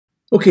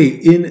Okay,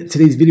 in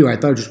today's video, I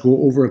thought I'd just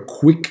go over a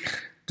quick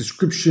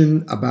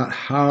description about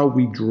how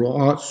we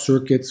draw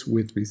circuits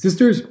with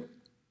resistors.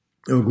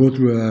 I'll go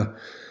through a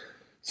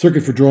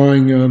circuit for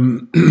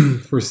drawing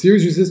for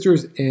series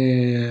resistors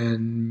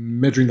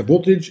and measuring the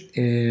voltage,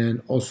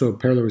 and also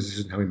parallel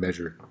resistors and how we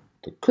measure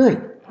the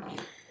current.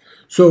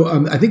 So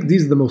I think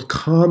these are the most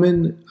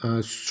common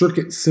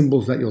circuit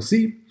symbols that you'll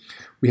see.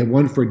 We have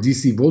one for a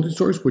DC voltage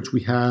source, which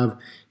we have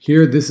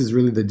here. This is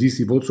really the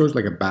DC voltage source,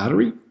 like a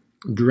battery.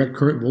 Direct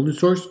current voltage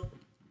source.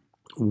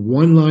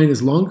 One line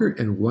is longer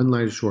and one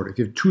line is shorter. If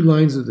you have two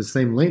lines of the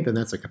same length, then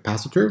that's a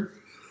capacitor.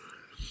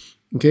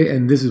 Okay,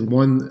 and this is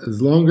one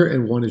is longer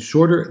and one is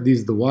shorter.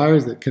 These are the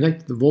wires that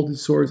connect to the voltage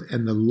source,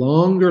 and the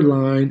longer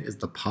line is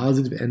the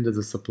positive end of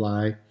the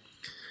supply,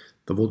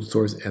 the voltage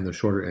source, and the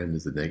shorter end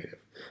is the negative.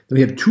 Then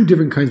we have two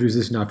different kinds of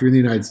resistors. Now, if you're in the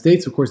United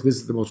States, of course, this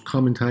is the most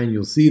common time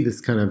you'll see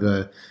this kind of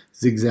a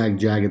zigzag,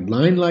 jagged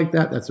line like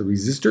that. That's a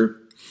resistor.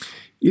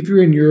 If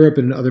you're in Europe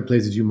and in other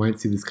places, you might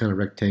see this kind of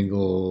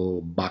rectangle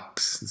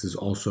box. This is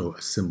also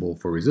a symbol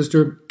for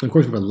resistor. And of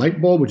course, we have a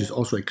light bulb, which is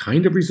also a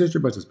kind of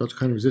resistor, but it's a special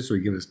kind of resistor. We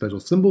give it a special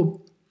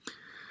symbol.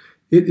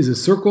 It is a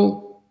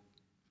circle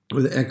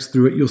with an X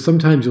through it.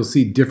 Sometimes you'll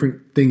see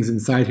different things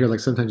inside here.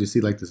 Like sometimes you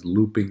see like this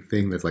looping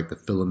thing that's like the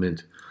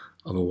filament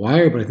of a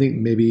wire. But I think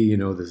maybe, you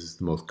know, this is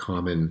the most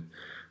common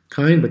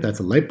kind, but that's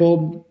a light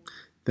bulb.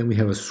 Then we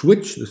have a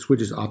switch. The switch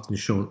is often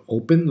shown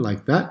open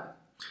like that.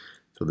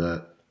 So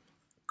the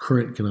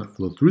current cannot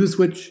flow through the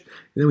switch.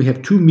 And then we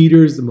have two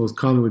meters. The most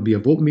common would be a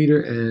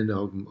voltmeter, and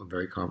a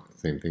very common,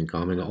 same thing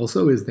common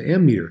also is the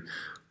ammeter.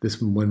 This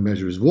one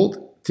measures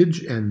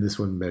voltage, and this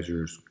one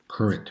measures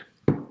current.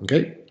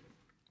 Okay,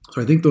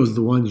 so I think those are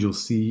the ones you'll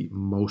see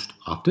most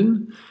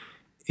often.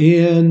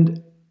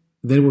 And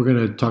then we're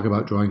going to talk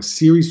about drawing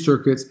series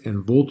circuits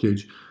and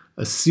voltage.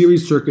 A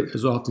series circuit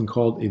is often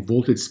called a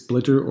voltage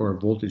splitter or a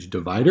voltage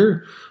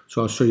divider.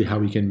 So I'll show you how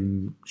we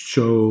can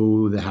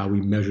show how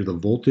we measure the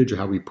voltage or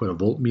how we put a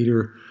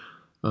voltmeter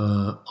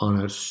on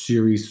a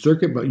series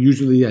circuit. But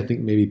usually I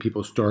think maybe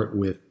people start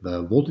with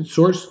the voltage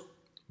source,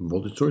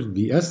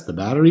 VS, the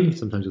battery.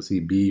 Sometimes you'll see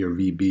B or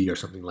VB or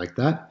something like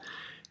that.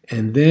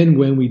 And then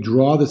when we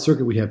draw the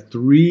circuit, we have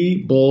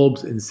three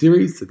bulbs in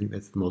series. I think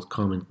that's the most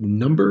common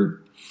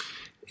number.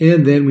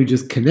 And then we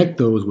just connect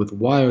those with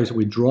wires.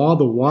 We draw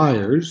the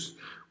wires,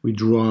 we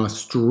draw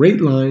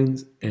straight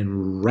lines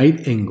and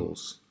right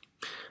angles.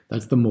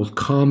 That's the most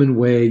common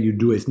way you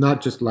do it. It's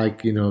not just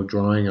like, you know,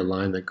 drawing a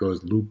line that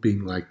goes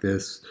looping like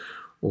this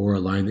or a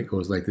line that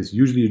goes like this.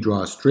 Usually you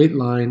draw a straight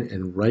line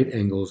and right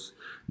angles.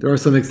 There are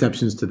some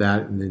exceptions to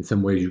that, and in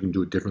some ways you can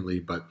do it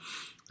differently, but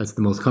that's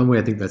the most common way.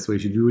 I think that's the way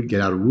you should do it.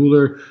 Get out a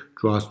ruler,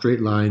 draw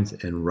straight lines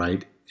and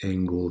right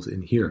angles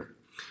in here.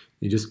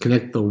 You just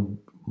connect the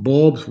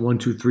bulbs 1,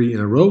 2, 3 in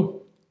a row,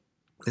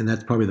 and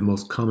that's probably the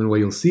most common way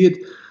you'll see it.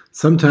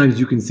 Sometimes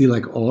you can see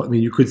like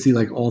you could see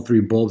like all three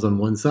bulbs on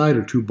one side,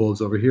 or two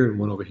bulbs over here and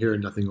one over here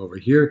and nothing over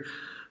here.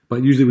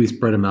 But usually we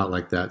spread them out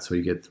like that, so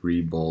you get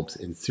three bulbs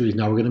in series.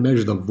 Now we're going to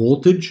measure the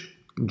voltage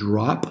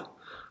drop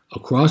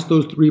across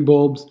those three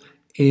bulbs,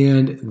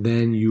 and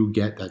then you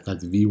get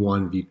that's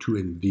V1, V2,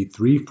 and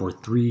V3 for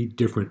three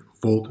different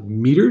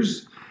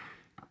voltmeters.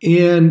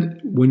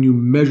 And when you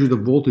measure the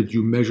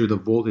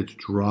voltage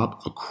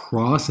drop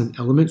across an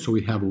element. So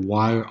we have a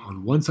wire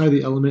on one side of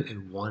the element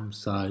and one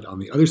side on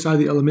the other side of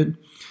the element,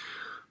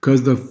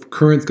 because the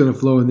current's going to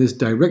flow in this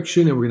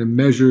direction, and we're going to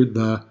measure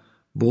the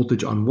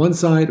voltage on one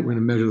side. We're going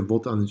to measure the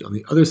voltage on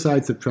the other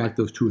side, subtract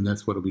those two, and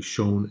that's what will be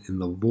shown in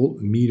the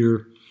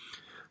voltmeter.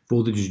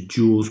 Voltage is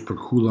joules per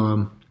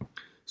coulomb.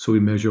 So we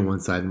measure one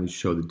side and we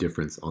show the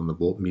difference on the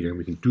voltmeter, and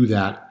we can do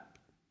that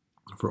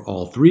for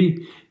all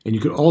three. And you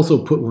could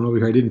also put one over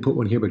here. I didn't put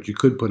one here, but you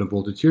could put a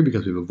voltage here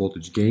because we have a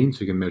voltage gain,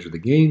 so you can measure the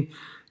gain.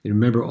 And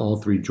remember, all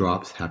three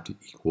drops have to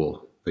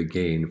equal the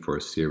gain for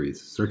a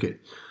series circuit.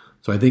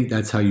 So I think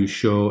that's how you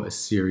show a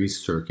series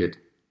circuit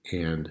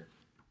and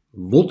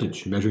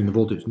voltage, measuring the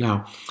voltage.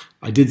 Now,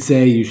 I did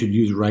say you should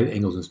use right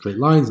angles and straight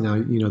lines. Now,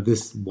 you know,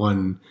 this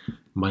one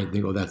might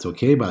think, oh, that's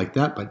okay, but like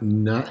that, but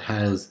not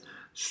has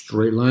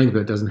straight lines,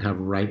 but it doesn't have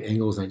right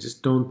angles. And I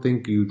just don't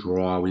think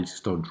we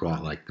just don't draw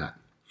it like that.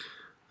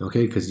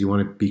 Okay, because you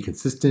want to be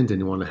consistent and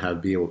you want to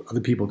be able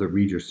other people to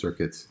read your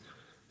circuits.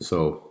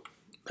 So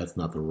that's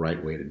not the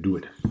right way to do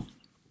it.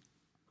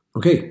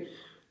 Okay,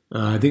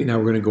 I think now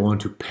we're going to go on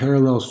to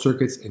parallel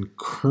circuits and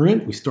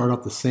current. We start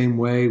off the same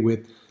way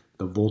with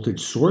the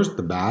voltage source,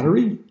 the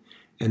battery,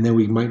 and then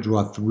we might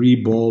draw three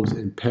bulbs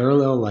in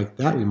parallel like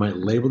that. We might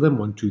label them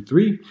 1, 2,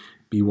 3,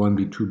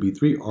 B1, B2,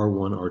 B3,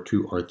 R1,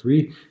 R2,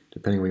 R3,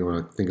 depending on whether you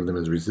want to think of them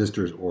as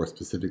resistors or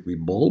specifically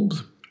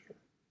bulbs.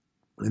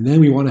 And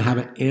then we want to have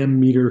an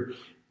ammeter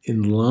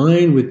in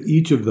line with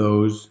each of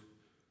those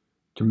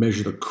to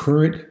measure the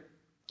current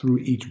through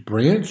each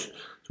branch. So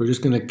we're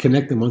just going to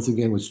connect them once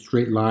again with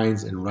straight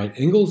lines and right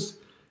angles.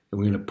 And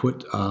we're going to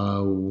put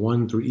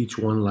one through each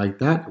one like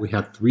that. We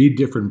have three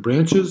different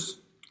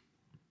branches.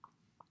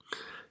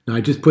 Now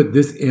I just put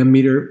this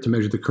ammeter to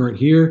measure the current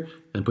here,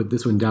 and put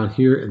this one down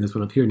here and this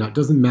one up here. Now, it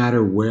doesn't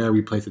matter where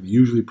we place them.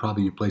 Usually,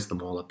 probably you place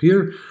them all up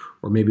here,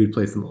 or maybe you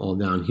place them all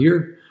down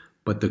here,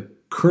 but the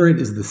current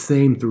is the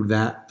same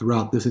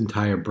throughout this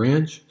entire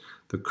branch.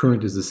 The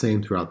current is the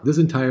same throughout this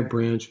entire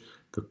branch.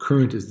 The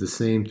current is the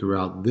same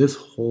throughout this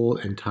whole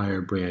entire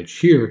branch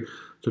here.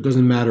 So it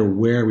doesn't matter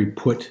where we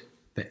put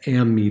the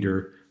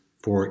ammeter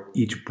for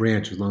each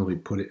branch, as long as we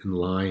put it in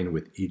line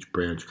with each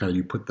branch. Kind of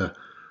you put the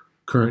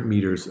current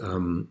meters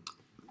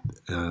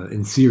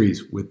in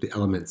series with the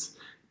elements,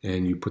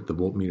 and you put the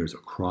voltmeters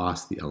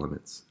across the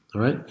elements.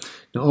 All right.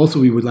 Now also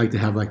we would like to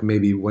have like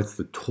maybe what's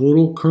the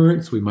total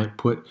current. So we might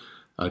put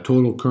a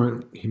total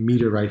current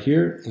meter right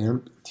here,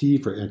 amp T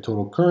for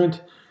total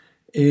current.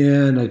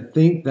 And I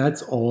think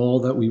that's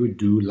all that we would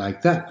do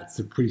like that. That's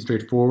pretty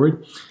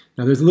straightforward.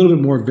 Now there's a little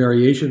bit more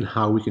variation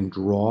how we can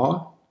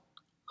draw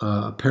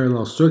a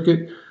parallel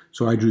circuit.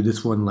 So I drew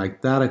this one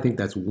like that. I think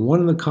that's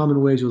one of the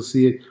common ways you'll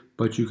see it,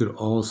 but you could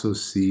also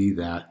see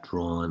that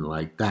drawn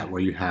like that,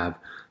 where you have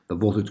the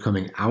voltage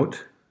coming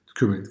out,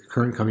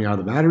 current coming out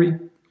of the battery,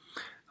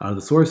 out of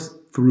the source,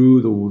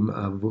 through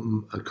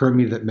the current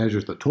meter that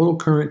measures the total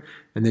current,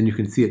 and then you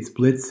can see it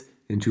splits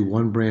into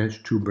one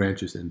branch, two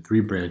branches, and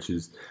three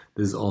branches.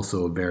 This is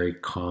also a very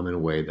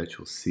common way that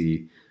you'll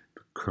see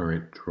the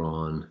current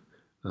drawn,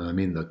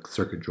 the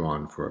circuit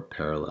drawn for a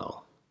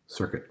parallel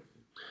circuit.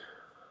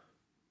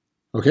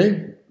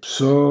 Okay,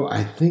 so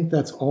I think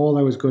that's all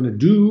I was going to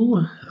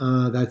do.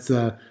 That's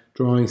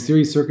drawing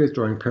series circuits,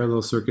 drawing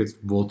parallel circuits,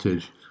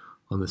 voltage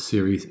on the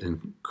series,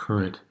 and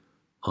current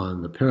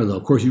on the parallel.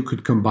 Of course, you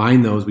could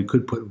combine those. We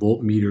could put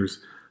voltmeters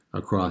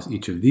across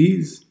each of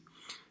these,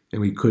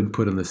 and we could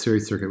put on the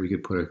series circuit, we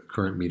could put a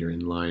current meter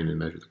in line and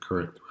measure the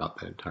current throughout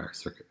that entire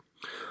circuit.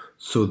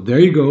 So there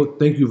you go.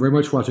 Thank you very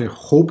much for watching. I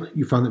hope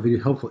you found that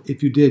video helpful.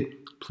 If you did,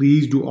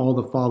 please do all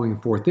the following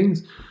 4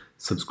 things.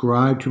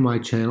 Subscribe to my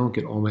channel,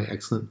 get all my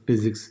excellent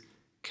physics,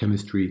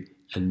 chemistry,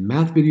 and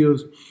math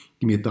videos.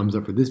 Give me a thumbs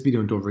up for this video,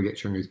 and don't forget,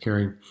 sharing is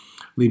caring.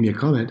 Leave me a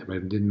comment if I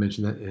didn't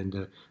mention that,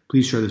 and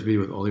please share this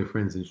video with all your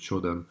friends and show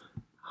them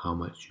how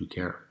much you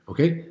care.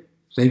 Okay?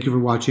 Thank you for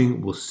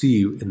watching. We'll see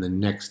you in the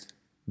next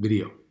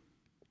video.